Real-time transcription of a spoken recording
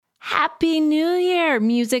Happy New Year,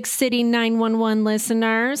 Music City 911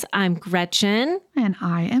 listeners. I'm Gretchen. And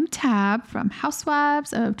I am Tab from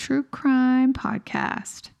Housewives of True Crime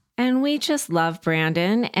podcast. And we just love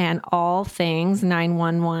Brandon and all things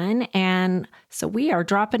 911. And so we are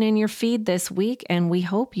dropping in your feed this week, and we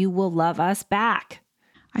hope you will love us back.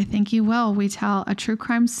 I think you will. We tell a true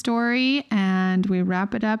crime story and we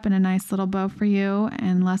wrap it up in a nice little bow for you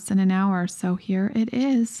in less than an hour. So here it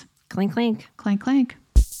is. Clink, clink. Clank, clank.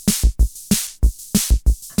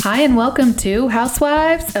 Hi, and welcome to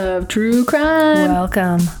Housewives of True Crime.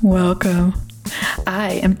 Welcome.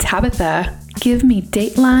 I am Tabitha. Give me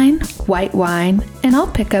Dateline, white wine, and I'll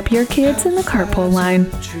pick up your kids in the carpool line.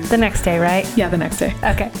 The next day, right? Yeah, the next day.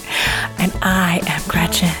 Okay. And I am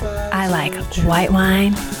Gretchen. I like white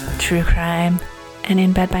wine, true crime, and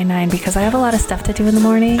in bed by 9 because I have a lot of stuff to do in the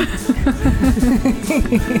morning.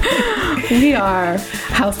 We are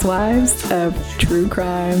Housewives of True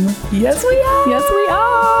Crime. Yes, we are. Yes, we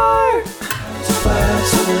are.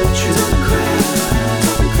 Housewives of True Crime.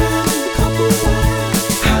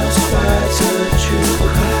 Housewives of True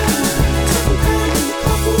Crime.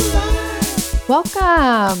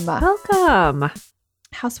 Welcome. Welcome.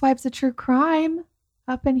 Housewives of True Crime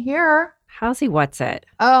up in here. How's he? What's it?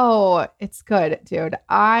 Oh, it's good, dude.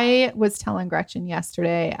 I was telling Gretchen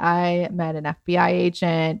yesterday, I met an FBI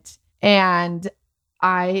agent and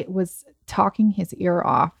I was talking his ear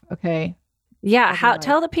off. Okay. Yeah.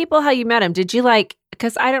 Tell the people how you met him. Did you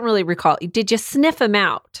because I don't really recall. Did you sniff him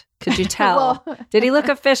out? Could you tell? Well, Did he look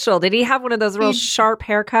official? Did he have one of those real sharp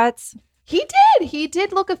haircuts? He did. He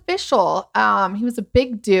did look official. He was a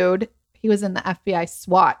big dude. He was in the FBI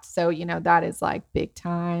SWAT. So, that is like big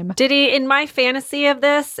time. Did he, in my fantasy of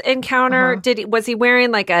this encounter, was he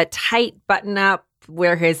wearing like a tight button up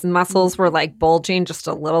where his muscles were like bulging just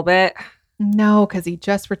a little bit? No, because he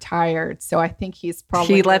just retired. So I think he's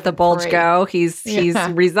probably he let the bulge free. go. He's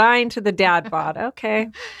resigned to the dad bod. Okay.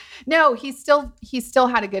 No, he still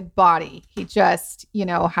had a good body. He just,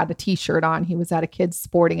 had a t-shirt on. He was at a kid's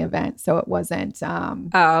sporting event. So it wasn't.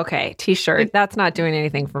 Oh, okay. T-shirt. That's not doing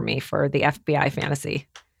anything for me for the FBI fantasy.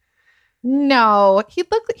 No, he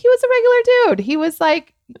was a regular dude. He was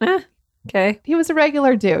like, okay. He was a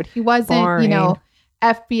regular dude. He wasn't, Boring.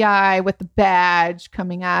 FBI with the badge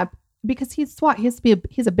coming up because he's SWAT. He's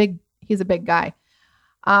a big guy.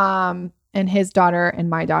 And his daughter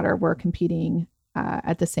and my daughter were competing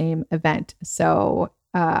at the same event. So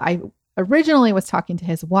I originally was talking to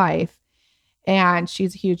his wife and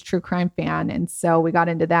she's a huge true crime fan. And so we got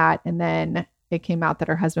into that. And then it came out that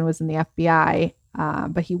her husband was in the FBI,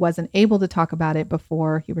 but he wasn't able to talk about it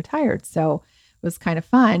before he retired. So it was kind of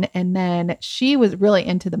fun. And then she was really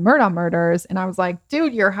into the Murdaugh murders. And I was like,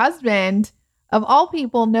 dude, your husband of all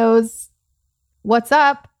people knows what's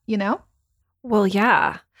up, Well,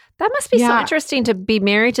 yeah. That must be so interesting to be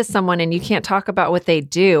married to someone and you can't talk about what they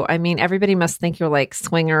do. I mean, everybody must think you're like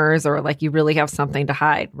swingers or like you really have something to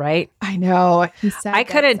hide, right? I know. He said I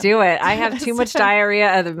couldn't do it. I have too much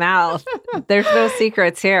diarrhea of the mouth. There's no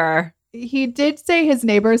secrets here. He did say his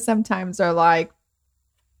neighbors sometimes are like,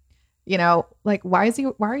 like, why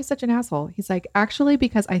are you such an asshole? He's like, actually,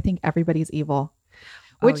 because I think everybody's evil,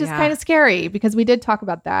 which is kind of scary because we did talk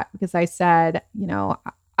about that because I said,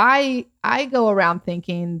 I go around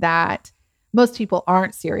thinking that most people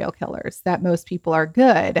aren't serial killers, that most people are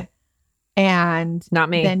good. And not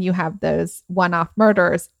me. Then you have those one-off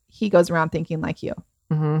murders. He goes around thinking like you.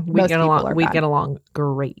 Mm-hmm. We get along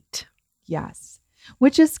great. Yes.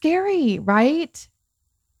 Which is scary, right?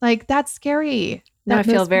 Like that's scary. No, I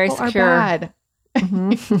feel very secure.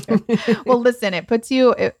 Mm-hmm. Well, listen, it puts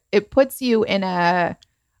you in a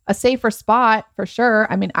safer spot for sure.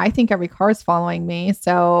 I mean, I think every car is following me,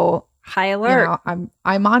 so high alert.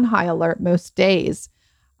 I'm on high alert most days.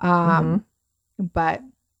 But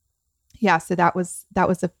yeah, so that was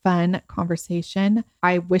a fun conversation.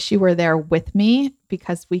 I wish you were there with me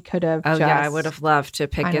because we could have. Oh yeah, I would have loved to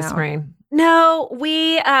pick his brain. No,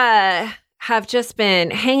 we have just been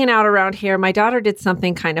hanging out around here. My daughter did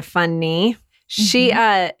something kind of funny. She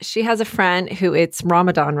has a friend who it's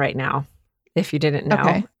Ramadan right now. If you didn't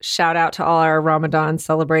know, Shout out to all our Ramadan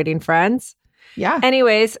celebrating friends. Yeah.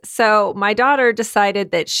 Anyways, so my daughter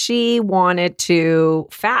decided that she wanted to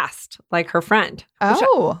fast like her friend.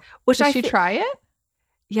 Did she try it?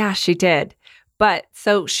 Yeah, she did. But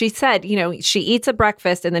so she said, she eats a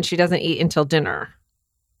breakfast and then she doesn't eat until dinner.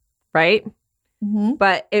 Right? Mm-hmm.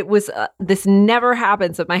 But it was, this never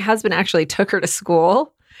happens. But my husband actually took her to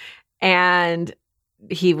school and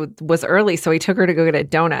he was early, so he took her to go get a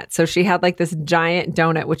donut. So she had like this giant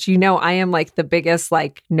donut, which I am like the biggest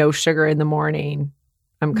like no sugar in the morning.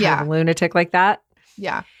 I'm kind of a lunatic like that.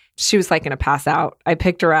 Yeah. she was like going to pass out. I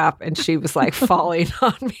picked her up and she was like falling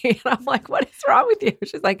on me. And I'm like, what is wrong with you?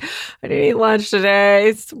 She's like, I didn't eat lunch today.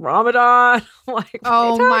 It's Ramadan. I'm like, what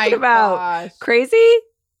are you talking about? Gosh. Crazy?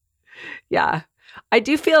 Yeah. I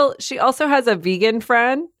do feel she also has a vegan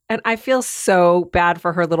friend. And I feel so bad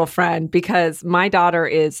for her little friend because my daughter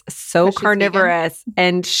is so 'Cause she's carnivorous.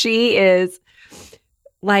 And she is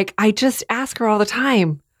like, I just ask her all the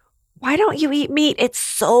time, why don't you eat meat? It's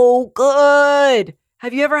so good.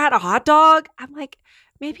 Have you ever had a hot dog? I'm like,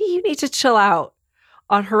 maybe you need to chill out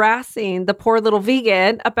on harassing the poor little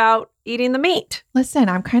vegan about eating the meat. Listen,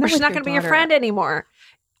 I'm kind Or of she's with not your going to be your daughter. friend anymore.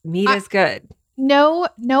 Meat is good. No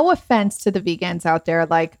offense to the vegans out there.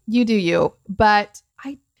 Like, you do you. But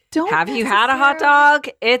I don't Have you had a hot necessarily- dog?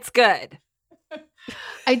 It's good.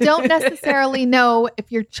 I don't necessarily know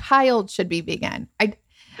if your child should be vegan.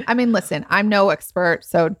 I mean, listen, I'm no expert,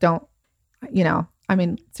 so don't,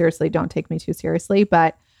 seriously, don't take me too seriously.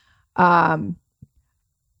 But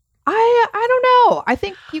I don't know. I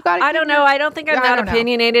think you got to. I don't know. I don't think I'm I that don't know.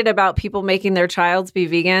 opinionated about people making their childs be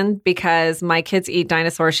vegan because my kids eat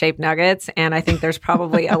dinosaur-shaped nuggets, and I think there's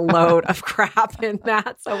probably a load of crap in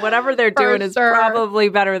that. So whatever they're For doing is sure. probably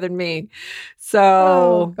better than me. So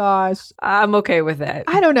Oh gosh. I'm okay with it.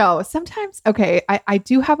 I don't know. Sometimes, okay, I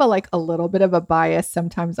do have a little bit of a bias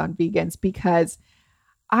sometimes on vegans because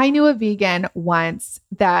I knew a vegan once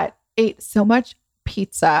that ate so much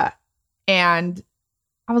pizza and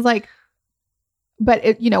I was like, but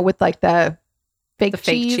it, with like the fake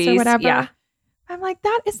cheese or whatever. yeah. I'm like,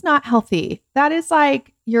 that is not healthy. That is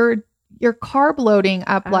like you're carb loading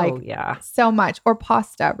up like Oh, yeah. so much, or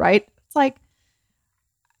pasta, right? It's like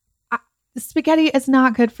spaghetti is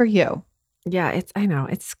not good for you. Yeah, I know.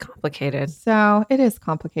 It's complicated. So it is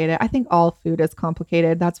complicated. I think all food is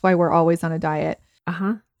complicated. That's why we're always on a diet.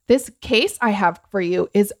 Uh-huh. This case I have for you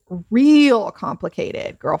is real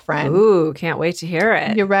complicated, girlfriend. Ooh, can't wait to hear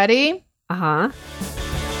it. You ready? Uh-huh.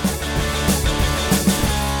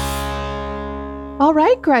 All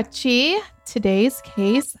right, Gretchy. Today's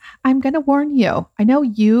case, I'm going to warn you. I know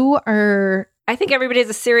you are. I think everybody's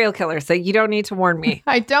a serial killer, so you don't need to warn me.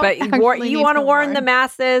 I don't. But actually you need want to warn the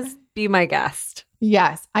masses? Be my guest.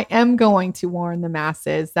 Yes, I am going to warn the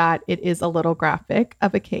masses that it is a little graphic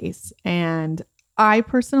of a case. And I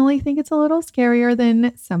personally think it's a little scarier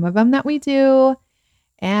than some of them that we do.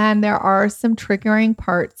 And there are some triggering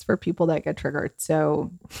parts for people that get triggered.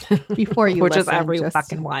 So before you Which is listen, every just-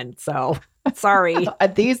 fucking one. So sorry.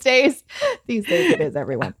 These days it is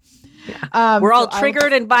everyone. We're all so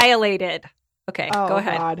triggered and violated. Okay, Oh, go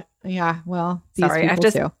ahead. God. Yeah, well, these Sorry, I've people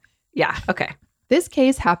just- too. Yeah, okay. This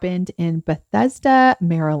case happened in Bethesda,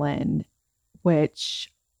 Maryland,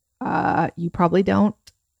 which you probably don't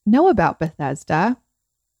know about Bethesda.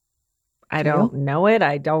 I Do you? don't know it.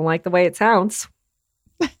 I don't like the way it sounds.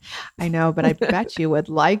 I know, but I bet you would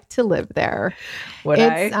like to live there. Would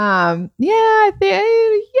It's I?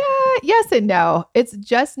 yes and no. It's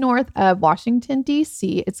just north of Washington,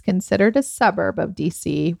 D.C. It's considered a suburb of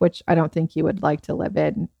D.C., which I don't think you would like to live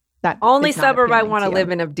in. That Only is not suburb I appealing want to you.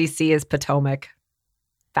 live in of DC is Potomac.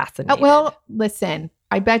 Fascinating. Well, listen,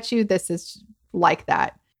 I bet you this is like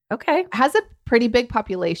that. okay. Has a pretty big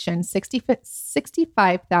population,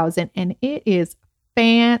 65,000, and it is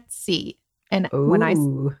fancy. And when I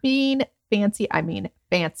Ooh. mean fancy, I mean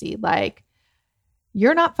fancy. Like,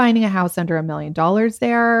 you're not finding a house under $1 million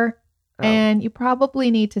there. Oh. And you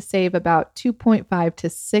probably need to save about $2.5 to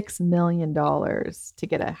 $6 million to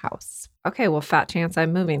get a house, Okay, well, fat chance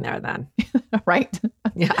I'm moving there then. right?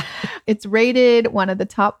 Yeah. It's rated one of the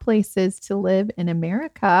top places to live in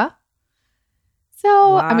America.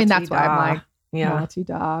 So, I mean, that's why I'm La-ti-da. like, Yeah.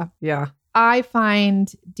 la-ti-da. Yeah. I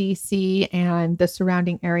find DC and the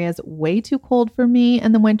surrounding areas way too cold for me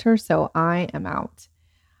in the winter, so I am out.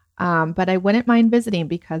 But I wouldn't mind visiting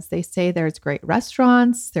because they say there's great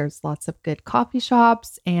restaurants, there's lots of good coffee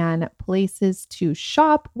shops, and places to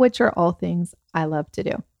shop, which are all things I love to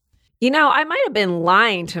do. You know, I might have been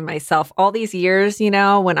lying to myself all these years,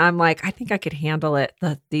 when I'm like, I think I could handle it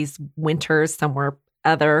these winters somewhere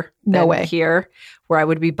other No than way. here where I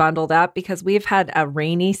would be bundled up because we've had a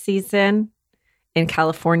rainy season in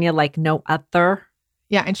California like no other.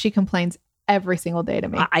 Yeah, and she complains every single day to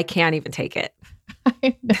me. I can't even take it.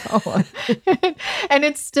 I know. And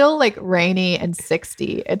it's still like rainy and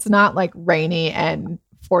 60. It's not like rainy and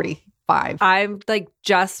 45. I'm like,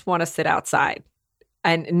 just want to sit outside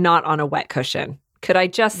and not on a wet cushion. Could I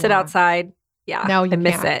just sit Yeah. outside? Yeah. No, you I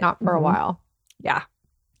miss can't. it. Not for a Mhm. while. Yeah.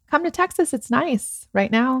 Come to Texas. It's nice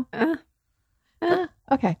right now. Uh,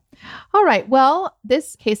 Okay. All right. Well,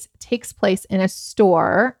 this case takes place in a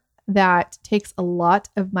store that takes a lot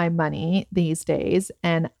of my money these days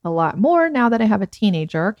and a lot more now that I have a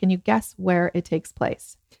teenager. Can you guess where it takes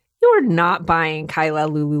place? You're not buying Kyla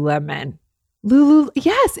Lululemon.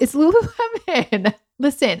 Yes, it's Lululemon.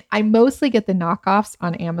 Listen, I mostly get the knockoffs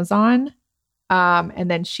on Amazon. And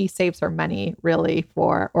then she saves her money really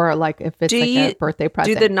or like if it's a birthday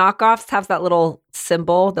present. Do the knockoffs have that little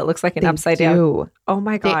symbol that looks like an upside down? Oh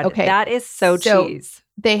my God. That is so cheese.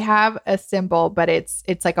 They have a symbol, but it's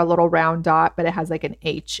like a little round dot, but it has like an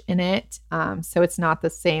H in it. So it's not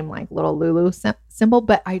the same like little Lulu symbol,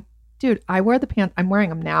 but I wear the pants. I'm wearing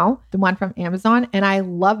them now, the one from Amazon, and I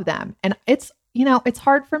love them. And it's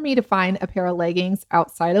hard for me to find a pair of leggings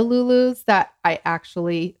outside of Lulu's that I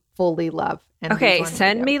actually fully love. Okay,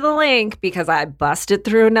 send me the link because I busted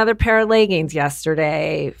through another pair of leggings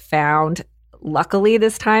yesterday. Luckily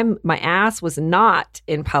this time my ass was not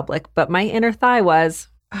in public, but my inner thigh was.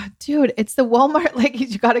 Dude, it's the Walmart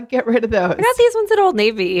leggings. You got to get rid of those. I got these ones at Old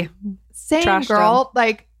Navy. Same, Trashed girl. them.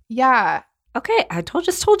 Like, yeah. Okay, I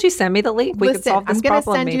just told you, send me the link. We can solve this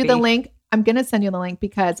problem. I'm going to send you the link. I'm going to send you the link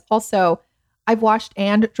because also I've washed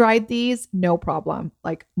and dried these, no problem,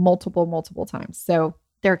 like multiple times. So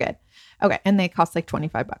they're good. Okay. And they cost like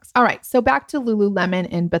 $25. All right. So back to Lululemon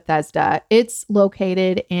in Bethesda. It's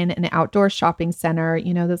located in an outdoor shopping center.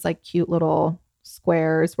 You know, those like cute little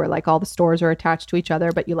squares where like all the stores are attached to each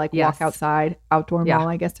other, but you like walk outside, outdoor mall,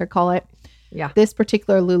 I guess they call it. Yeah. This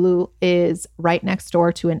particular Lulu is right next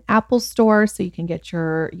door to an Apple store. So you can get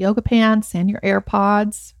your yoga pants and your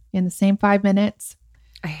AirPods in the same 5 minutes.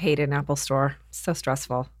 I hate an Apple store. So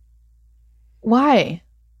stressful. Why?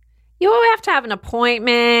 You have to have an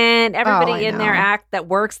appointment. Everybody in there that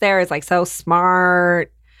works there is like so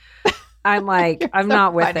smart. I'm like, I'm so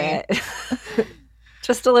not with it.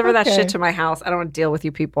 Just deliver that shit to my house. I don't want to deal with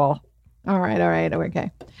you people. All right.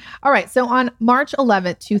 Okay. All right. So on March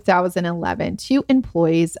 11th, 2011, 2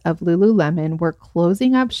 employees of Lululemon were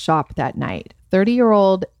closing up shop that night.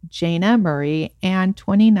 30-year-old Jana Murray and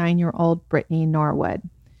 29-year-old Brittany Norwood.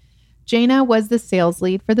 Jana was the sales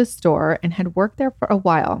lead for the store and had worked there for a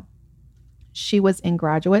while. She was in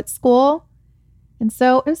graduate school. And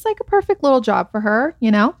so it was like a perfect little job for her,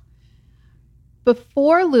 you know.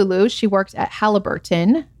 Before Lulu, she worked at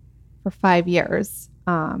Halliburton for 5 years.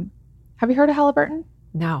 Have you heard of Halliburton?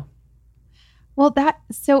 No. Well,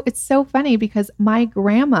 it's so funny because my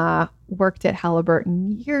grandma worked at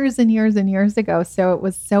Halliburton years and years and years ago. So it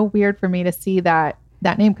was so weird for me to see that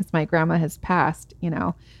name because my grandma has passed, you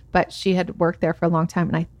know, but she had worked there for a long time.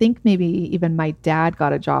 And I think maybe even my dad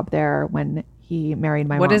got a job there when he married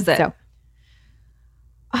my mom. What is it? So,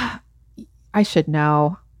 I should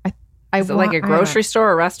know. Is it like a grocery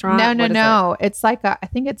store or restaurant? No. It's like I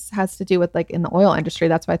think it has to do with like in the oil industry.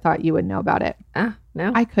 That's why I thought you would know about it.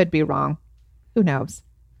 No. I could be wrong. Who knows?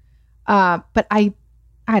 But I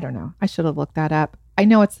don't know. I should have looked that up. I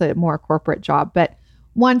know it's a more corporate job, but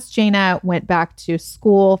once Jana went back to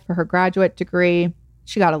school for her graduate degree,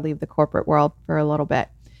 she got to leave the corporate world for a little bit.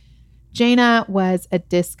 Jana was a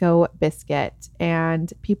disco biscuit,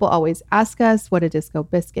 and people always ask us what a disco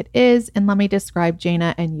biscuit is, and let me describe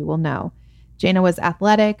Jana and you will know. Jana was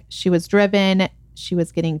athletic, she was driven, she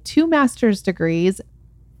was getting 2 master's degrees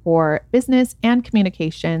for business and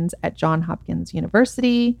communications at Johns Hopkins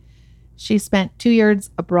University. She spent 2 years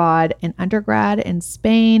abroad in undergrad in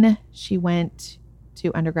Spain. She went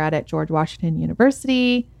to undergrad at George Washington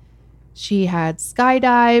University. She had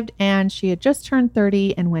skydived and she had just turned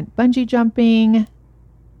 30 and went bungee jumping.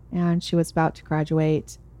 And she was about to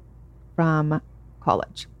graduate from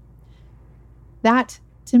college. That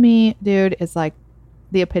to me, dude, is like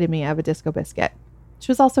the epitome of a disco biscuit.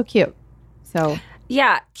 She was also cute. So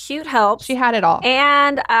yeah, cute helps. She had it all.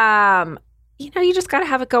 And, you just got to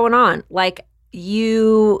have it going on. Like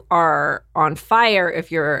you are on fire if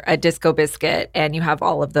you're a disco biscuit and you have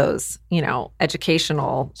all of those,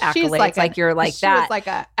 educational accolades. Like you're like she that. Was like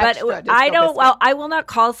a extra but disco biscuit. Well, I will not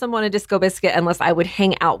call someone a disco biscuit unless I would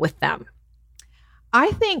hang out with them.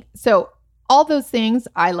 I think so. All those things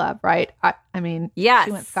I love, right? I mean, yes.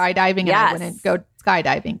 She went skydiving and I wouldn't go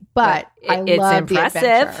skydiving, but it's love impressive. The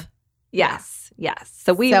adventure. Yes.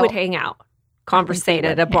 So we would hang out, conversate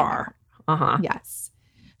at a bar. Yes.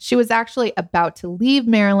 She was actually about to leave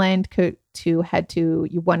Maryland to head to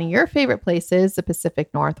one of your favorite places, the Pacific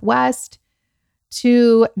Northwest,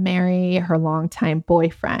 to marry her longtime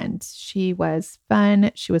boyfriend. She was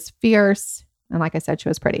fun. She was fierce. And like I said, she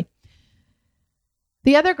was pretty.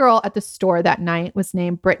 The other girl at the store that night was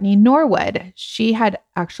named Brittany Norwood. She had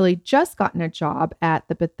actually just gotten a job at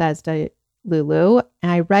the Bethesda Lulu.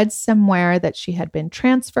 And I read somewhere that she had been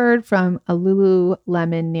transferred from a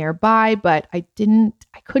Lululemon nearby, but I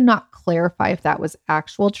could not clarify if that was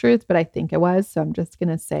actual truth, but I think it was. So I'm just going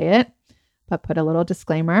to say it, but put a little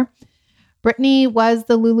disclaimer. Brittany was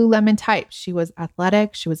the Lululemon type. She was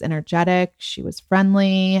athletic. She was energetic. She was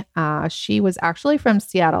friendly. She was actually from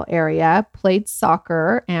Seattle area, played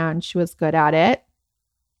soccer, and she was good at it,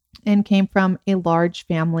 and came from a large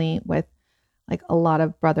family with like a lot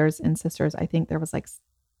of brothers and sisters. I think there was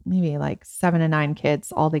maybe 7 to 9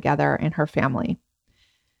 kids all together in her family.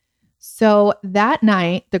 So that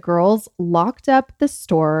night, the girls locked up the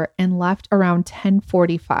store and left around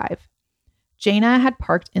 10:45. Jayna had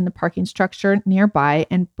parked in the parking structure nearby,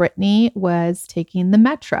 and Brittany was taking the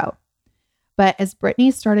metro. But as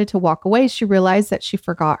Brittany started to walk away, she realized that she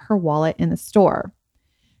forgot her wallet in the store.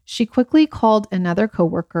 She quickly called another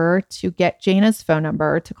coworker to get Jayna's phone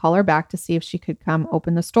number to call her back to see if she could come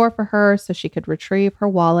open the store for her so she could retrieve her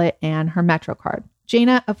wallet and her Metro card.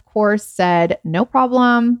 Jayna, of course, said no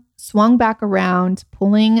problem, swung back around,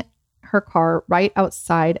 pulling her car right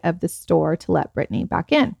outside of the store to let Brittany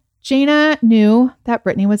back in. Jayna knew that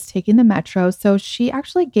Brittany was taking the Metro, so she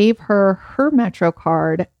actually gave her Metro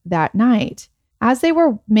card that night. As they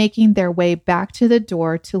were making their way back to the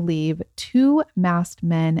door to leave, 2 masked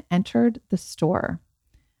men entered the store.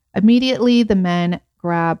 Immediately, the men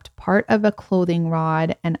grabbed part of a clothing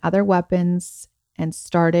rod and other weapons and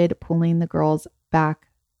started pulling the girls back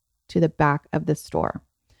to the back of the store.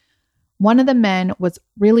 One of the men was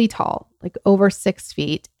really tall, like over 6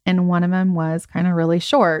 feet, and one of them was kind of really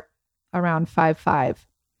short, around 5'5".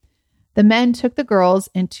 The men took the girls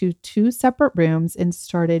into 2 separate rooms and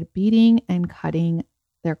started beating and cutting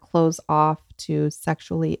their clothes off to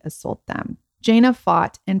sexually assault them. Jayna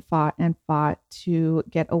fought and fought and fought to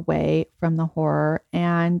get away from the horror,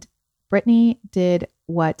 and Brittany did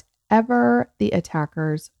whatever the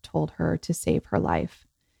attackers told her to save her life.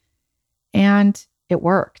 And it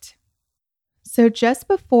worked. So just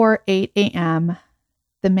before 8 a.m.,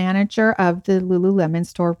 the manager of the Lululemon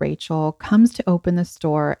store, Rachel, comes to open the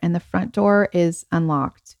store, and the front door is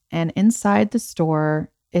unlocked. And inside the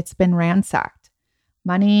store, it's been ransacked.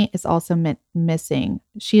 Money is also missing.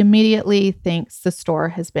 She immediately thinks the store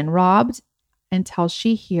has been robbed until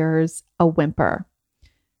she hears a whimper.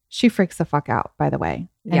 She freaks the fuck out, by the way,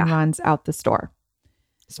 and runs out the store.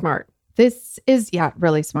 Smart. This is,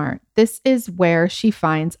 really smart. This is where she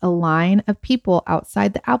finds a line of people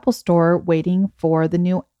outside the Apple store waiting for the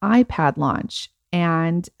new iPad launch.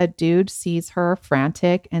 And a dude sees her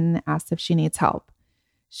frantic and asks if she needs help.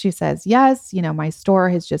 She says, yes, my store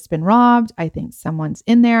has just been robbed. I think someone's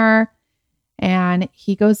in there. And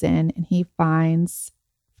he goes in and he finds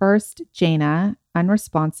first Jayna,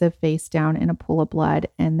 unresponsive, face down in a pool of blood,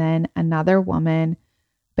 and then another woman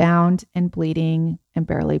bound and bleeding and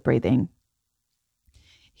barely breathing.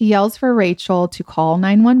 He yells for Rachel to call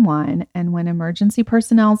 911, and when emergency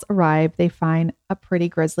personnel arrive, they find a pretty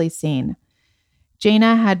grisly scene.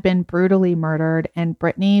 Jayna had been brutally murdered, and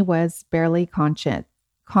Brittany was barely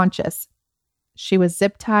conscious. She was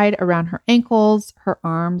zip-tied around her ankles. Her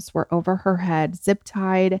arms were over her head,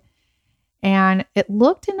 zip-tied, and it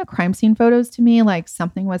looked in the crime scene photos to me like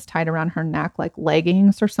something was tied around her neck, like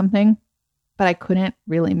leggings or something, but I couldn't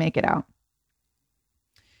really make it out.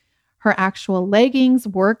 Her actual leggings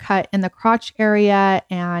were cut in the crotch area,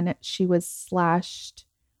 and she was slashed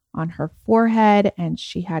on her forehead, and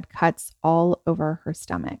she had cuts all over her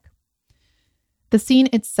stomach. The scene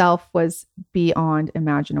itself was beyond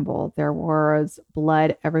imaginable. There was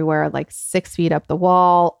blood everywhere, like 6 feet up the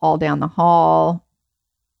wall, all down the hall.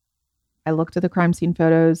 I looked at the crime scene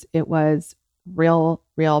photos. It was real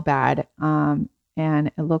bad. And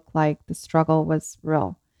it looked like the struggle was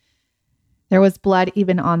real. There was blood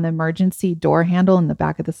even on the emergency door handle in the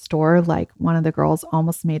back of the store. Like one of the girls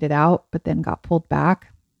almost made it out, but then got pulled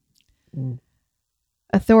back.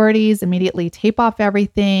 Authorities immediately tape off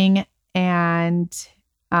everything, and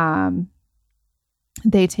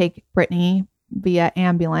they take Brittany via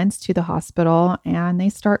ambulance to the hospital, and they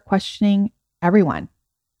start questioning everyone.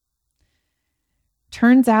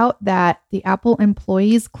 Turns out that the Apple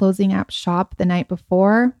employees closing up shop the night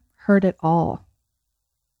before heard it all.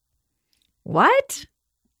 What?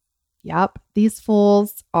 Yep. These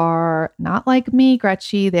fools are not like me,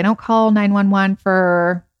 Gretchen. They don't call 911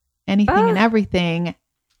 for anything and everything.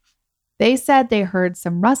 They said they heard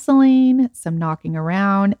some rustling, some knocking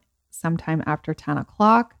around sometime after 10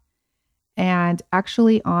 o'clock. And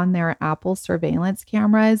actually on their Apple surveillance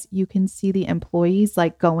cameras, you can see the employees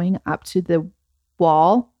like going up to the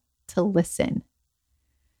wall to listen.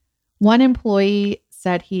 One employee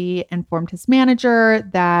said he informed his manager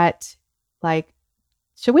that Like,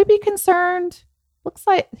 should we be concerned? Looks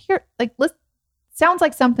like here, like, sounds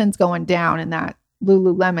like something's going down in that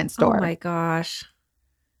Lululemon store. Oh my gosh.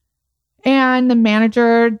 And the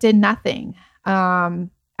manager did nothing.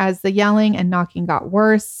 As the yelling and knocking got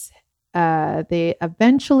worse, they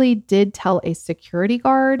eventually did tell a security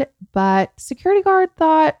guard, but security guard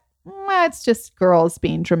thought, it's just girls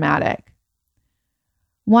being dramatic.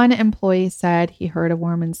 One employee said he heard a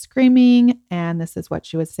woman screaming, and this is what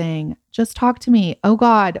she was saying. Just talk to me. Oh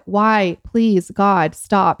God, why? Please, God,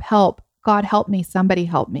 stop, help. God, help me. Somebody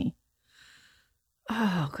help me.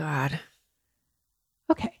 Oh God.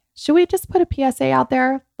 Okay. Should we just put a PSA out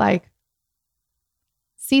there? Like,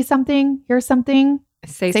 see something, hear something,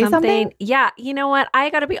 say something? Yeah. You know what?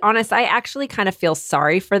 I got to be honest. I actually kind of feel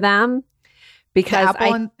sorry for them because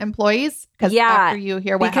Apple employees. Because after you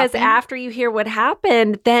hear what happened. Because after you hear what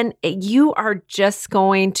happened, then you are just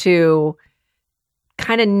going to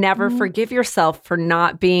kind of never forgive yourself for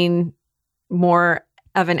not being more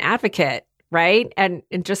of an advocate. Right. And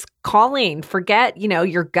just calling, forget,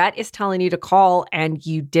 your gut is telling you to call and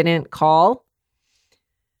you didn't call.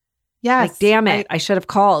 Yes. Like, damn it. I should have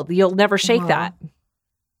called. You'll never shake that.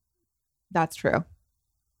 That's true.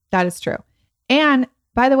 That is true. And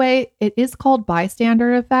by the way, it is called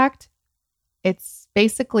bystander effect. It's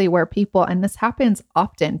basically where people, and this happens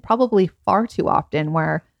often, probably far too often,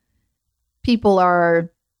 where people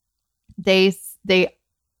they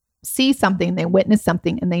see something, they witness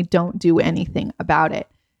something, and they don't do anything about it.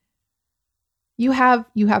 You have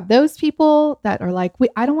those people that are like,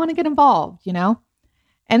 I don't want to get involved,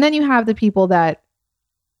 And then you have the people that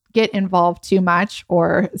get involved too much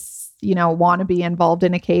or, want to be involved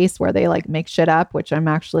in a case where they like make shit up, which I'm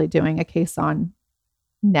actually doing a case on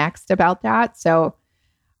next about that. So,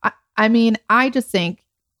 I just think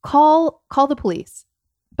call the police.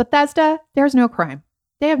 Bethesda, there's no crime.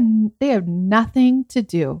 They have nothing to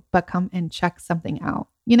do but come and check something out.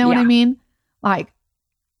 You know what I mean? Like,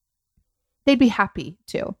 they'd be happy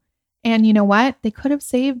to. And you know what? They could have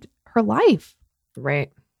saved her life.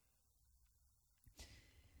 Right.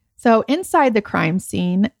 So inside the crime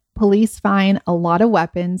scene, police find a lot of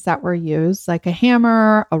weapons that were used, like a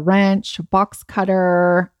hammer, a wrench, a box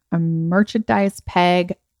cutter, a merchandise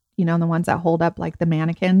peg, the ones that hold up like the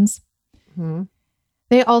mannequins. Mm-hmm.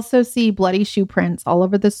 They also see bloody shoe prints all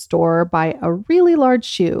over the store by a really large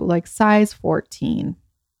shoe, like size 14.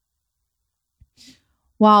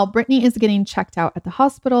 While Brittany is getting checked out at the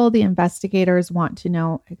hospital, the investigators want to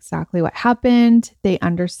know exactly what happened. They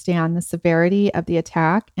understand the severity of the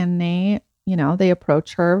attack, and they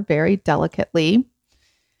approach her very delicately.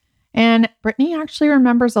 And Brittany actually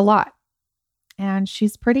remembers a lot, and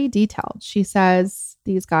she's pretty detailed. She says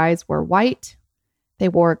these guys were white. They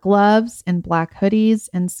wore gloves and black hoodies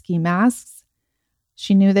and ski masks.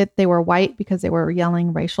 She knew that they were white because they were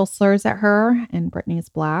yelling racial slurs at her, and Brittany's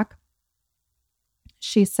black.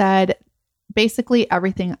 She said basically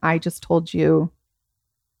everything I just told you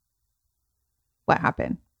what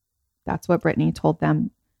happened. That's what Brittany told them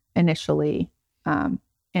initially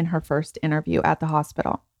in her first interview at the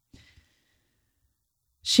hospital.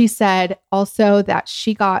 She said also that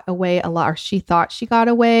she got away a lot, or she thought she got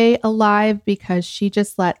away alive because she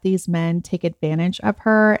just let these men take advantage of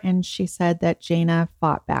her. And she said that Jayna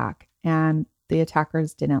fought back and the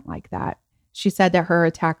attackers didn't like that. She said that her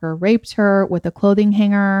attacker raped her with a clothing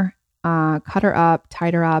hanger, cut her up,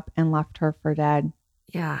 tied her up, and left her for dead.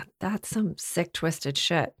 Yeah, that's some sick, twisted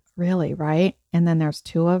shit. Really, right? And then there's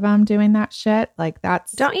two of them doing that shit. Like,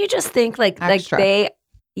 that's... Don't you just think extra.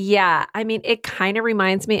 Yeah, it kind of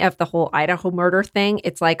reminds me of the whole Idaho murder thing.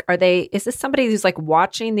 It's like, is this somebody who's like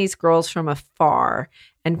watching these girls from afar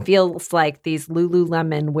and feels like these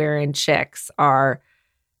Lululemon wearing chicks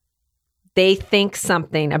they think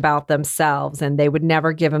something about themselves and they would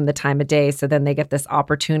never give them the time of day. So then they get this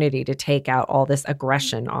opportunity to take out all this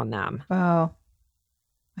aggression on them. Oh,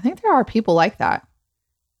 I think there are people like that.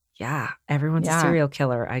 Yeah, everyone's a serial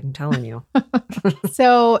killer, I'm telling you.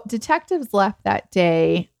 So detectives left that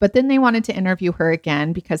day, but then they wanted to interview her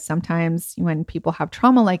again because sometimes when people have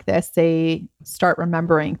trauma like this, they start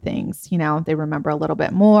remembering things. They remember a little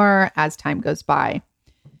bit more as time goes by.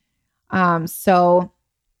 So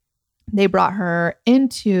they brought her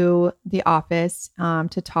into the office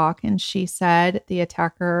to talk, and she said she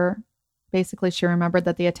remembered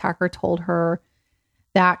that the attacker told her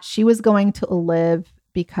that she was going to live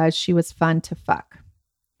because she was fun to fuck.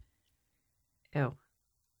 Ew.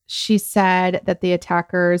 She said that the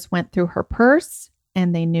attackers went through her purse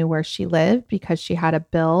and they knew where she lived because she had a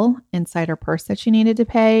bill inside her purse that she needed to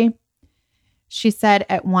pay. She said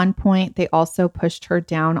at one point they also pushed her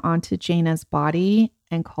down onto Jayna's body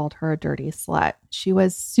and called her a dirty slut. She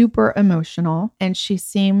was super emotional and she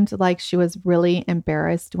seemed like she was really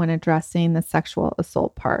embarrassed when addressing the sexual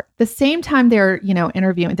assault part. The same time they're,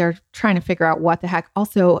 interviewing, they're trying to figure out what the heck.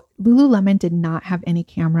 Also, Lululemon did not have any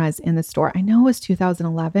cameras in the store. I know it was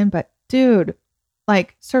 2011, but dude,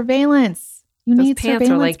 like surveillance. You Those need pants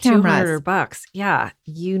surveillance are like cameras. $200. Yeah.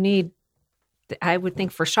 You need, I would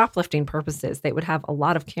think for shoplifting purposes, they would have a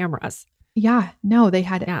lot of cameras. Yeah, no, they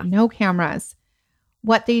had no cameras.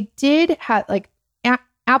 What they did had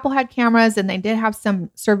Apple had cameras and they did have some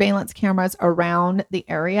surveillance cameras around the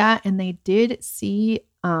area. And they did see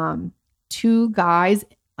two guys,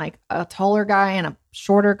 like a taller guy and a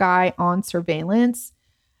shorter guy on surveillance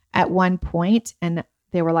at one point. And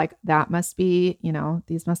they were like, that must be,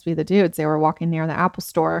 these must be the dudes. They were walking near the Apple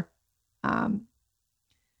store.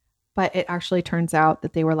 But it actually turns out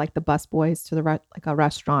that they were like the bus boys to a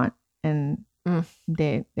restaurant. And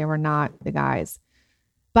they were not the guys.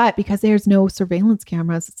 But because there's no surveillance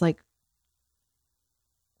cameras, it's like,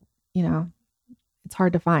 it's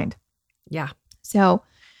hard to find. Yeah. So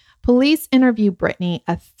police interviewed Brittany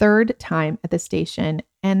a third time at the station.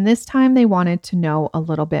 And this time they wanted to know a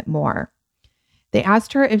little bit more. They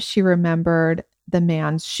asked her if she remembered the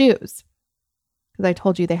man's shoes. Because I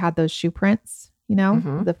told you they had those shoe prints,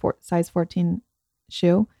 the size 14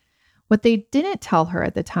 shoe. What they didn't tell her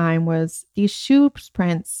at the time was these shoe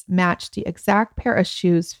prints matched the exact pair of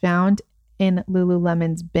shoes found in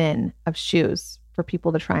Lululemon's bin of shoes for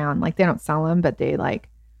people to try on. Like they don't sell them, but they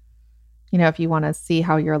if you want to see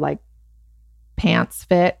how your pants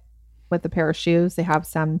fit with a pair of shoes, they have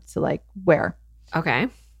some to wear. Okay.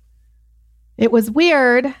 It was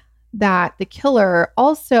weird that the killer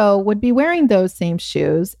also would be wearing those same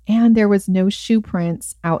shoes and there was no shoe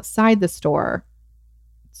prints outside the store.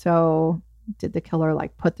 So did the killer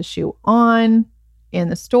put the shoe on in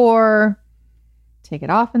the store, take it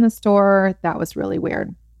off in the store? That was really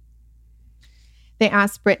weird. They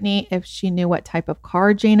asked Brittany if she knew what type of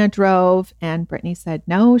car Jana drove. And Brittany said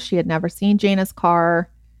no, she had never seen Jana's car.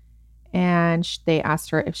 And they asked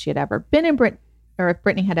her if she had ever been in if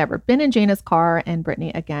Brittany had ever been in Jana's car. And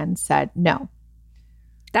Brittany again said no.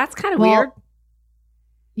 That's kind of weird.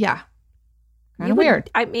 Yeah. Kind of weird.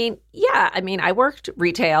 I worked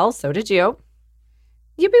retail. So did you.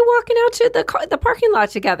 You'd be walking out to the parking lot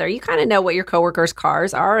together. You kind of know what your coworkers'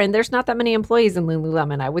 cars are. And there's not that many employees in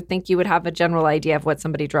Lululemon. I would think you would have a general idea of what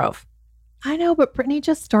somebody drove. I know, but Brittany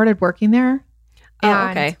just started working there.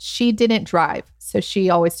 And okay. She didn't drive. So she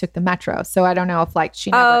always took the metro. So I don't know if she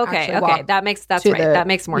never actually walked. That's right. That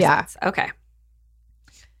makes more sense. Okay.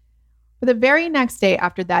 But the very next day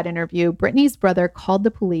after that interview, Brittany's brother called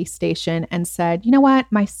the police station and said, you know what?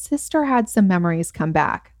 My sister had some memories come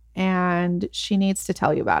back and she needs to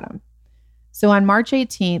tell you about them. So on March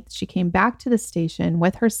 18th, she came back to the station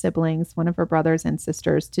with her siblings, one of her brothers and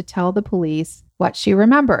sisters, to tell the police what she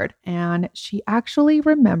remembered. And she actually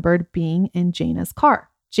remembered being in Jana's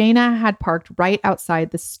car. Jana had parked right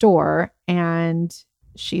outside the store and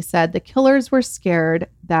she said the killers were scared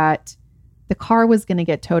that the car was going to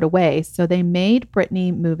get towed away, so they made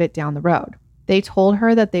Brittany move it down the road. They told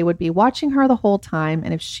her that they would be watching her the whole time,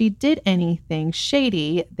 and if she did anything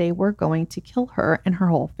shady, they were going to kill her and her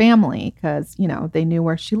whole family because, they knew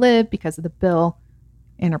where she lived because of the bill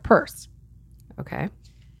in her purse. Okay.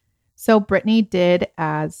 So Brittany did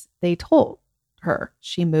as they told her.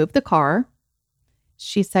 She moved the car.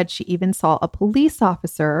 She said she even saw a police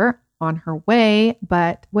officer on her way,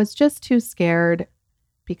 but was just too scared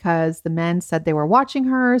because the men said they were watching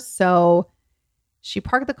her. So she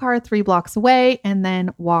parked the car 3 blocks away and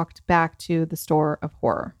then walked back to the store of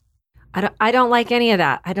horror. I don't like any of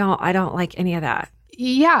that. I don't like any of that.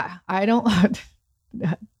 Yeah, I don't.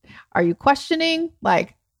 Are you questioning?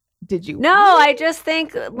 Did you? No, I just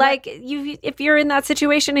think if you're in that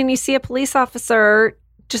situation and you see a police officer,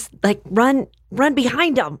 just run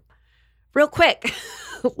behind them real quick.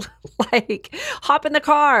 Hop in the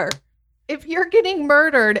car. If you're getting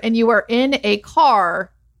murdered and you are in a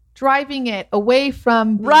car driving it away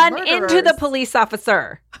from the run murderers, into the police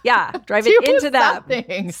officer. Yeah, drive it into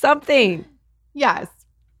them. Something. Yes.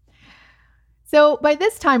 So by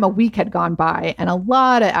this time, a week had gone by and a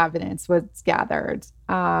lot of evidence was gathered.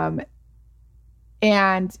 And,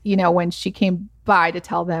 when she came by to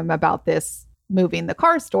tell them about this moving the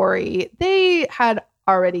car story, they had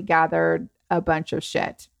already gathered a bunch of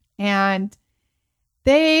shit. And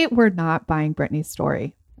they were not buying Brittany's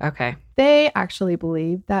story. Okay. They actually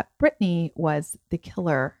believed that Brittany was the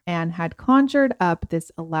killer and had conjured up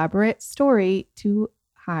this elaborate story to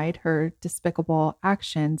hide her despicable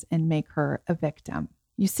actions and make her a victim.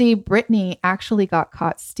 You see, Brittany actually got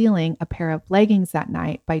caught stealing a pair of leggings that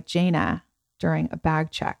night by Jana during a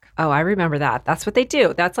bag check. Oh, I remember that. That's what they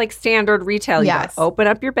do. That's like standard retail. You Yes. gotta open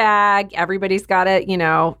up your bag. Everybody's got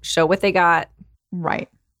to, show what they got. Right.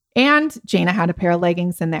 And Jana had a pair of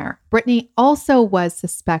leggings in there. Brittany also was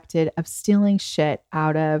suspected of stealing shit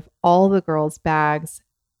out of all the girls' bags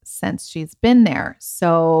since she's been there.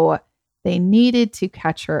 So they needed to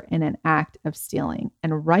catch her in an act of stealing.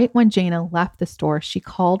 And right when Jana left the store, she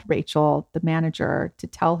called Rachel, the manager, to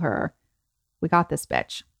tell her, "We got this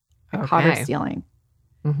bitch. I caught her Okay. stealing."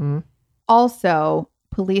 Mm-hmm. Also,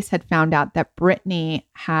 police had found out that Brittany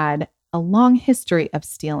had a long history of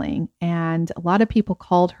stealing, and a lot of people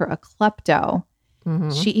called her a klepto.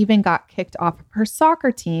 Mm-hmm. She even got kicked off of her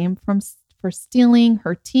soccer team for stealing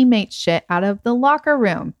her teammates' shit out of the locker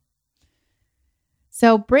room.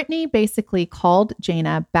 So Brittany basically called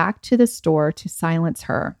Jana back to the store to silence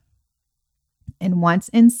her. And once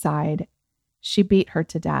inside, she beat her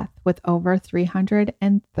to death with over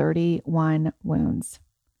 331 wounds.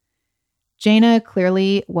 Jana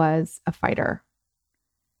clearly was a fighter.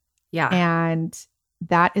 Yeah. And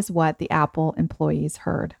that is what the Apple employees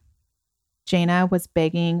heard. Jana was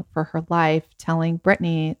begging for her life, telling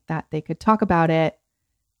Brittany that they could talk about it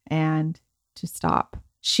and to stop.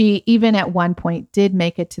 She even at one point did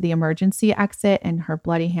make it to the emergency exit, and her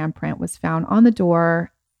bloody handprint was found on the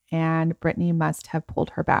door, and Brittany must have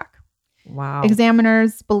pulled her back. Wow.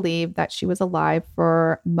 Examiners believe that she was alive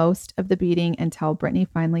for most of the beating until Brittany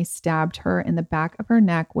finally stabbed her in the back of her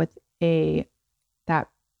neck with that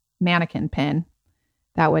mannequin pin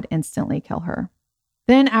that would instantly kill her.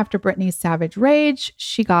 Then after Brittany's savage rage,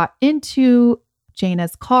 she got into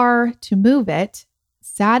Jana's car to move it,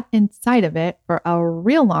 sat inside of it for a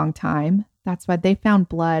real long time. That's why they found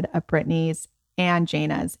blood of Brittany's and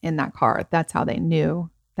Jana's in that car. That's how they knew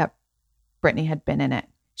that Brittany had been in it.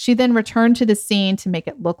 She then returned to the scene to make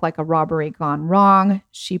it look like a robbery gone wrong.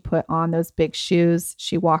 She put on those big shoes.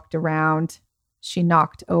 She walked around. She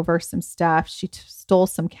knocked over some stuff. She stole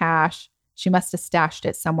some cash. She must have stashed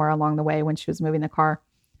it somewhere along the way when she was moving the car.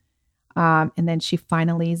 And then she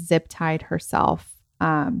finally zip tied herself.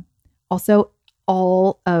 Also,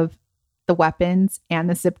 all of the weapons and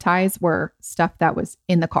the zip ties were stuff that was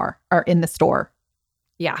in the car or in the store.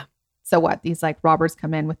 Yeah. So what? These like robbers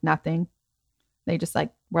come in with nothing. They just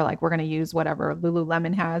we're going to use whatever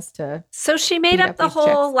Lululemon has to. So she made beat up up the these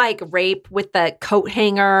whole chicks. like rape with the coat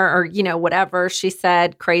hanger or, whatever she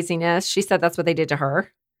said, craziness. She said that's what they did to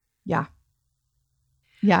her. Yeah.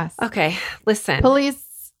 Yes. Okay. Listen. Police.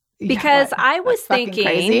 Because what? I was That's fucking thinking,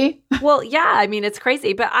 crazy. well, yeah, I mean, it's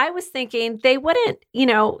crazy, but I was thinking they wouldn't,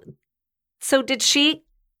 so did she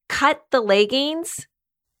cut the leggings?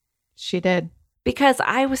 She did. Because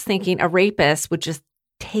I was thinking a rapist would just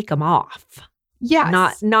take them off,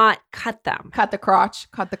 Yes. not cut them. cut the crotch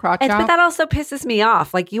But out. that also pisses me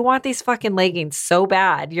off. Like, you want these fucking leggings so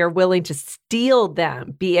bad, you're willing to steal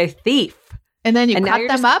them, be a thief, And then you and now cut you're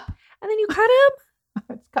them just- up. and then you cut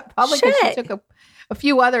them? It's probably because she Shit. took a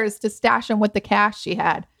few others to stash them with the cash she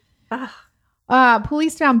had. Ugh.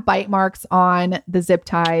 Police found bite marks on the zip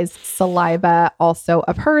ties, saliva also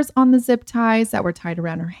of hers on the zip ties that were tied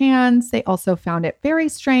around her hands. They also found it very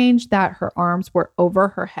strange that her arms were over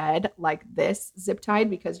her head like this, zip tied,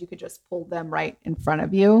 because you could just pull them right in front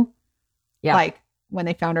of you. Yeah. Like when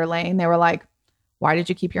they found her laying, they were like, "Why did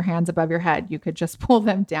you keep your hands above your head? You could just pull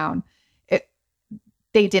them down."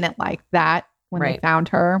 They didn't like that when they Right. found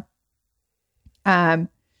her.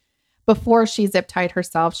 Before she zip tied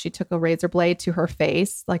herself, she took a razor blade to her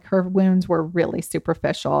face. Like her wounds were really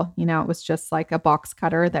superficial. It was just like a box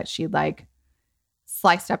cutter that she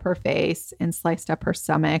sliced up her face and sliced up her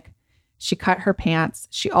stomach. She cut her pants.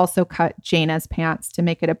 She also cut Jana's pants to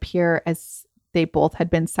make it appear as they both had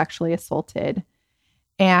been sexually assaulted.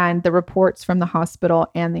 And the reports from the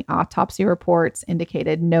hospital and the autopsy reports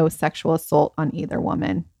indicated no sexual assault on either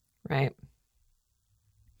woman. Right.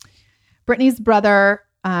 Brittany's brother,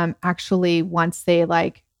 actually, once they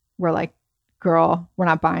were like, "Girl, we're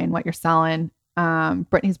not buying what you're selling."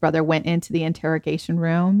 Brittany's brother went into the interrogation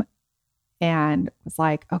room and was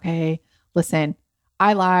like, "Okay, listen,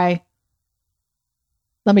 I lie.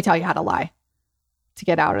 Let me tell you how to lie to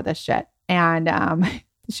get out of this shit." And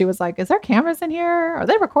she was like, "Is there cameras in here? Are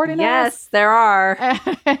they recording us?" Yes, there are.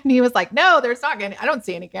 And he was like, "No, there's not I don't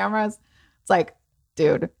see any cameras." It's like,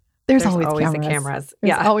 dude, there's always the cameras. cameras. There's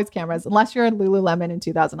Yeah. always cameras, unless you're at Lululemon in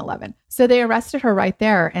 2011. So they arrested her right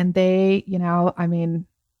there, and they,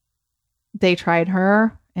 they tried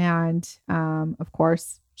her, and of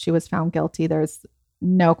course, she was found guilty. There's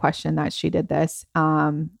no question that she did this,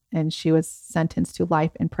 and she was sentenced to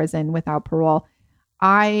life in prison without parole.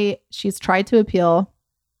 She's tried to appeal,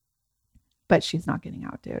 but she's not getting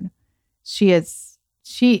out, dude. She is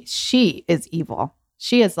evil.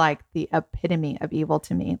 She is like the epitome of evil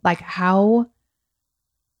to me. Like, how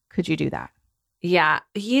could you do that? Yeah.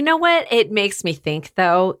 You know what? It makes me think,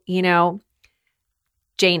 though,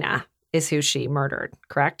 Jana is who she murdered,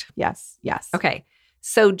 correct? Yes. Okay.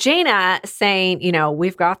 So Jana saying,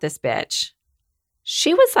 we've got this bitch.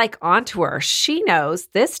 She was like onto her. She knows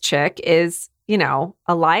this chick is,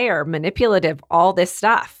 a liar, manipulative, all this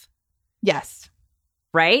stuff. Yes.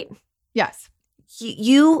 Right? Yes.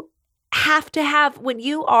 You have to have, when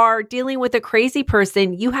you are dealing with a crazy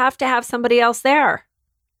person, you have to have somebody else there.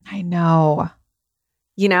 I know.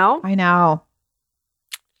 I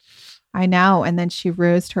know. And then she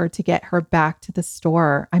rused her to get her back to the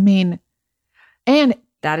store. I mean, and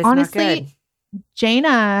that is honestly,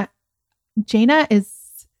 not good. Jana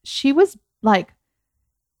she was like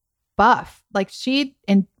buff. Like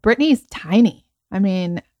and Brittany's tiny. I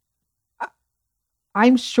mean,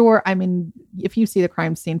 I'm sure, if you see the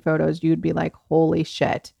crime scene photos, you'd be like, holy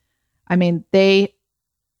shit. I mean, they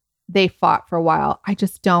fought for a while. I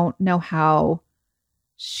just don't know how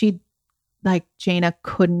Jana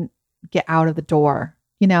couldn't get out of the door.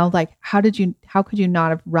 Like, how could you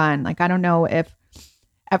not have run? Like, I don't know if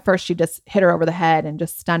at first she just hit her over the head and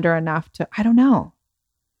just stunned her enough I don't know.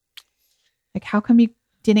 Like, how come you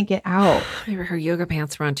didn't get out? Maybe her yoga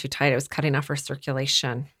pants were on too tight. It was cutting off her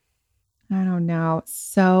circulation. I don't know.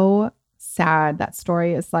 So sad. That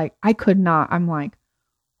story is like, I could not. I'm like,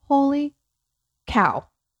 holy cow.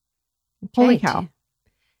 Okay. Holy cow.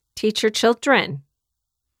 Teach your children.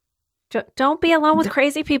 Don't be alone with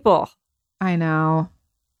crazy people. I know.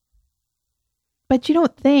 But you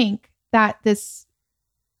don't think that this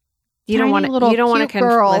you don't want to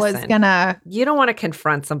girl is gonna you don't want to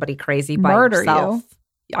confront somebody crazy by murder yourself.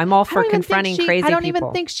 You. I'm all for confronting crazy people. I don't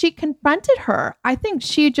even think she confronted her. I think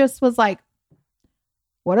she just was like,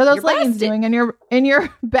 "What are those leggings doing in your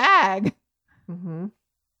bag?" Mm-hmm.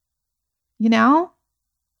 Yeah.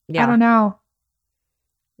 I don't know.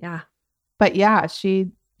 Yeah. But yeah,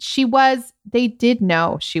 they did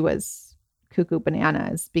know she was cuckoo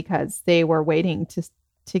bananas because they were waiting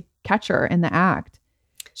to catch her in the act.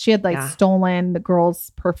 She had stolen the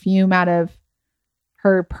girl's perfume out of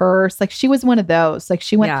her purse. Like, she was one of those. Like,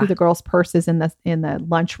 she went through the girls' purses in the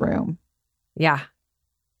lunchroom. Yeah.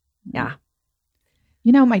 Yeah.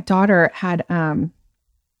 My daughter had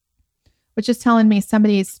was just telling me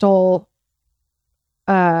somebody stole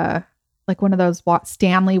like one of those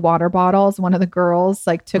Stanley water bottles. One of the girls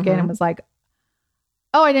took it and was like,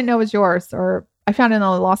 "Oh, I didn't know it was yours," or "I found it in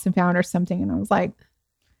a lost and found," or something. And I was like,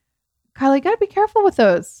 Kylie, you gotta be careful with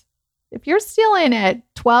those. If you're stealing at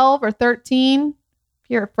 12 or 13, if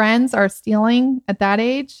your friends are stealing at that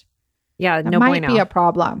age, that might be a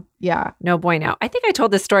problem. Yeah. No bueno. I think I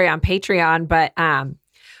told this story on Patreon, but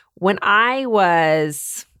when I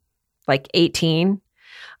was like 18,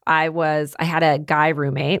 I had a guy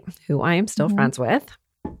roommate who I am still friends with.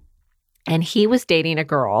 And he was dating a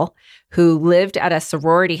girl who lived at a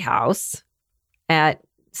sorority house at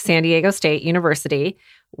San Diego State University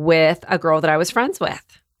with a girl that I was friends with.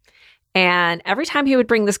 And every time he would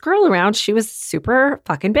bring this girl around, she was super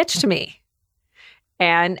fucking bitch to me.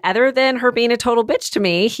 And other than her being a total bitch to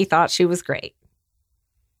me, he thought she was great.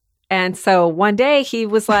 And so one day he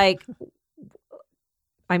was like,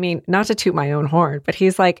 not to toot my own horn, but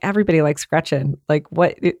he's like, everybody likes Gretchen. Like,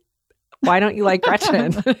 why don't you like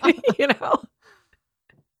Gretchen?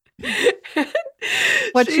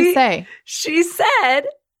 What'd she say? She said,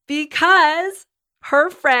 because her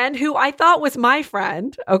friend, who I thought was my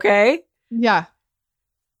friend, okay? Yeah.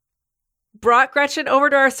 Brought Gretchen over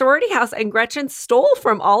to our sorority house, and Gretchen stole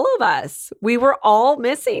from all of us. We were all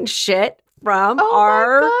missing shit from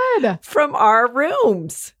our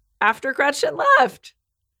rooms after Gretchen left.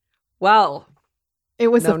 Well, it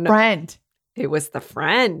was a friend. It was the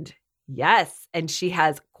friend. Yes. And she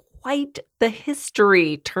has quite the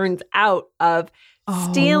history, turns out, of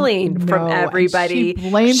stealing from everybody. She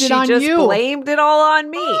blamed it on you. She just you. blamed it all on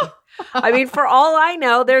me. For all I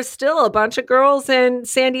know, there's still a bunch of girls in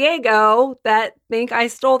San Diego that think I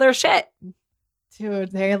stole their shit.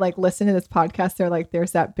 Dude, they listen to this podcast. They're like,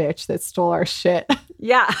 there's that bitch that stole our shit.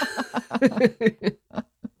 Yeah.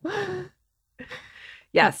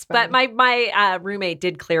 Yes. But my roommate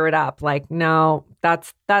did clear it up. Like, no,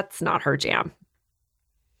 that's not her jam.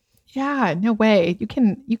 Yeah, no way. You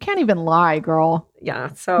can't even lie, girl.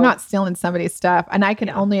 Yeah. So I'm not stealing somebody's stuff. And I can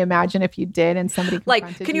only imagine if you did and somebody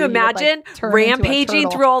confronted can you imagine rampaging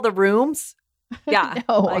through all the rooms? Yeah.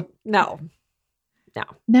 No.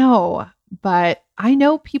 But I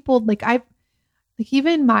know people Like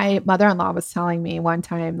even my mother-in-law was telling me one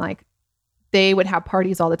time, like they would have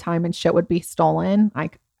parties all the time and shit would be stolen.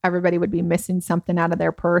 Like everybody would be missing something out of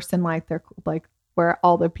their purse and like their like where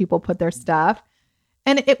all the people put their stuff.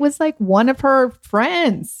 And it was like one of her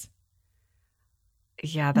friends.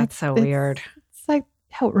 Yeah, that's so weird. It's like,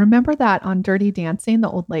 hell, remember that on Dirty Dancing, the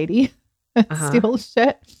old lady steals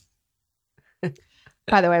shit.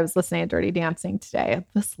 By the way, I was listening to Dirty Dancing today. I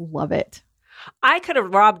just love it. I could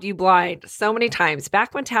have robbed you blind so many times.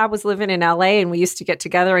 Back when Tab was living in LA and we used to get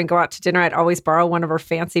together and go out to dinner, I'd always borrow one of her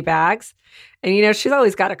fancy bags. And, you know, she's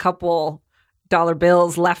always got a couple dollar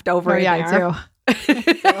bills left over in there. I do.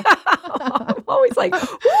 I'm always like,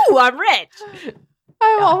 ooh, I'm rich.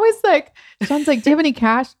 I'm always like, Sean's like, do you have any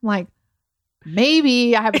cash? I'm like,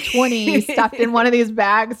 maybe I have 20 stuffed in one of these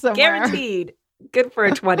bags somewhere. Guaranteed. Good for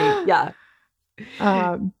a 20. Yeah.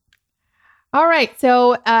 All right.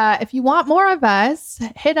 So if you want more of us,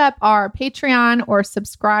 hit up our Patreon or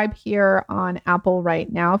subscribe here on Apple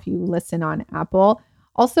right now if you listen on Apple.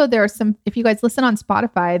 Also, there are some, if you guys listen on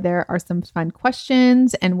Spotify, there are some fun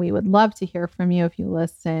questions, and we would love to hear from you if you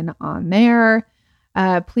listen on there.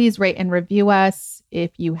 Please rate and review us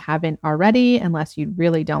if you haven't already, unless you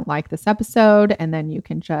really don't like this episode, and then you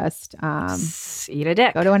can just eat a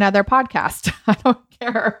dick. Go to another podcast. I don't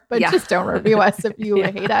care, but just don't review us if you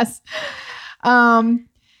hate us. And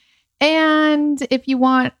if you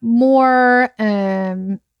want more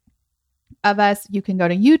of us, you can go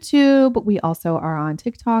to YouTube. We also are on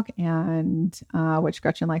TikTok and which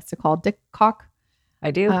Gretchen likes to call Dick Cock.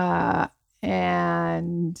 I do.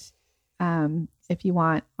 And if you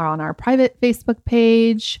want, are on our private Facebook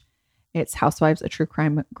page. It's Housewives, a true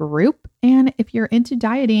crime group. And if you're into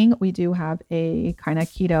dieting, we do have a kind of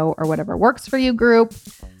keto or whatever works for you group.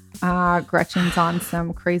 Gretchen's on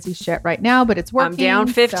some crazy shit right now, but it's working. I'm down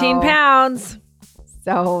 15 pounds.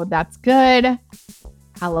 So that's good.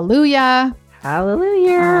 Hallelujah.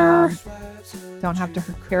 Hallelujah. Don't have to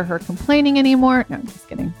hear her complaining anymore. No, I'm just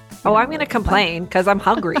kidding. Oh, I'm going to complain because I'm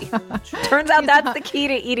hungry. Turns out that's the key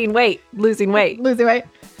to eating weight, losing weight. Losing weight,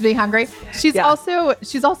 being hungry. She's also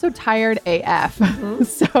tired AF. Mm-hmm.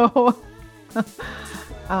 So,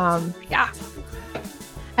 yeah.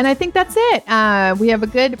 And I think that's it. We have a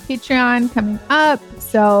good Patreon coming up.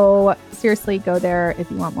 So seriously, go there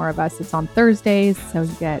if you want more of us. It's on Thursdays. So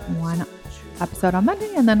you get one episode on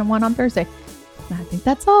Monday and then one on Thursday. I think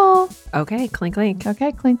that's all. Okay, clink, clink.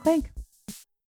 Okay, clink, clink.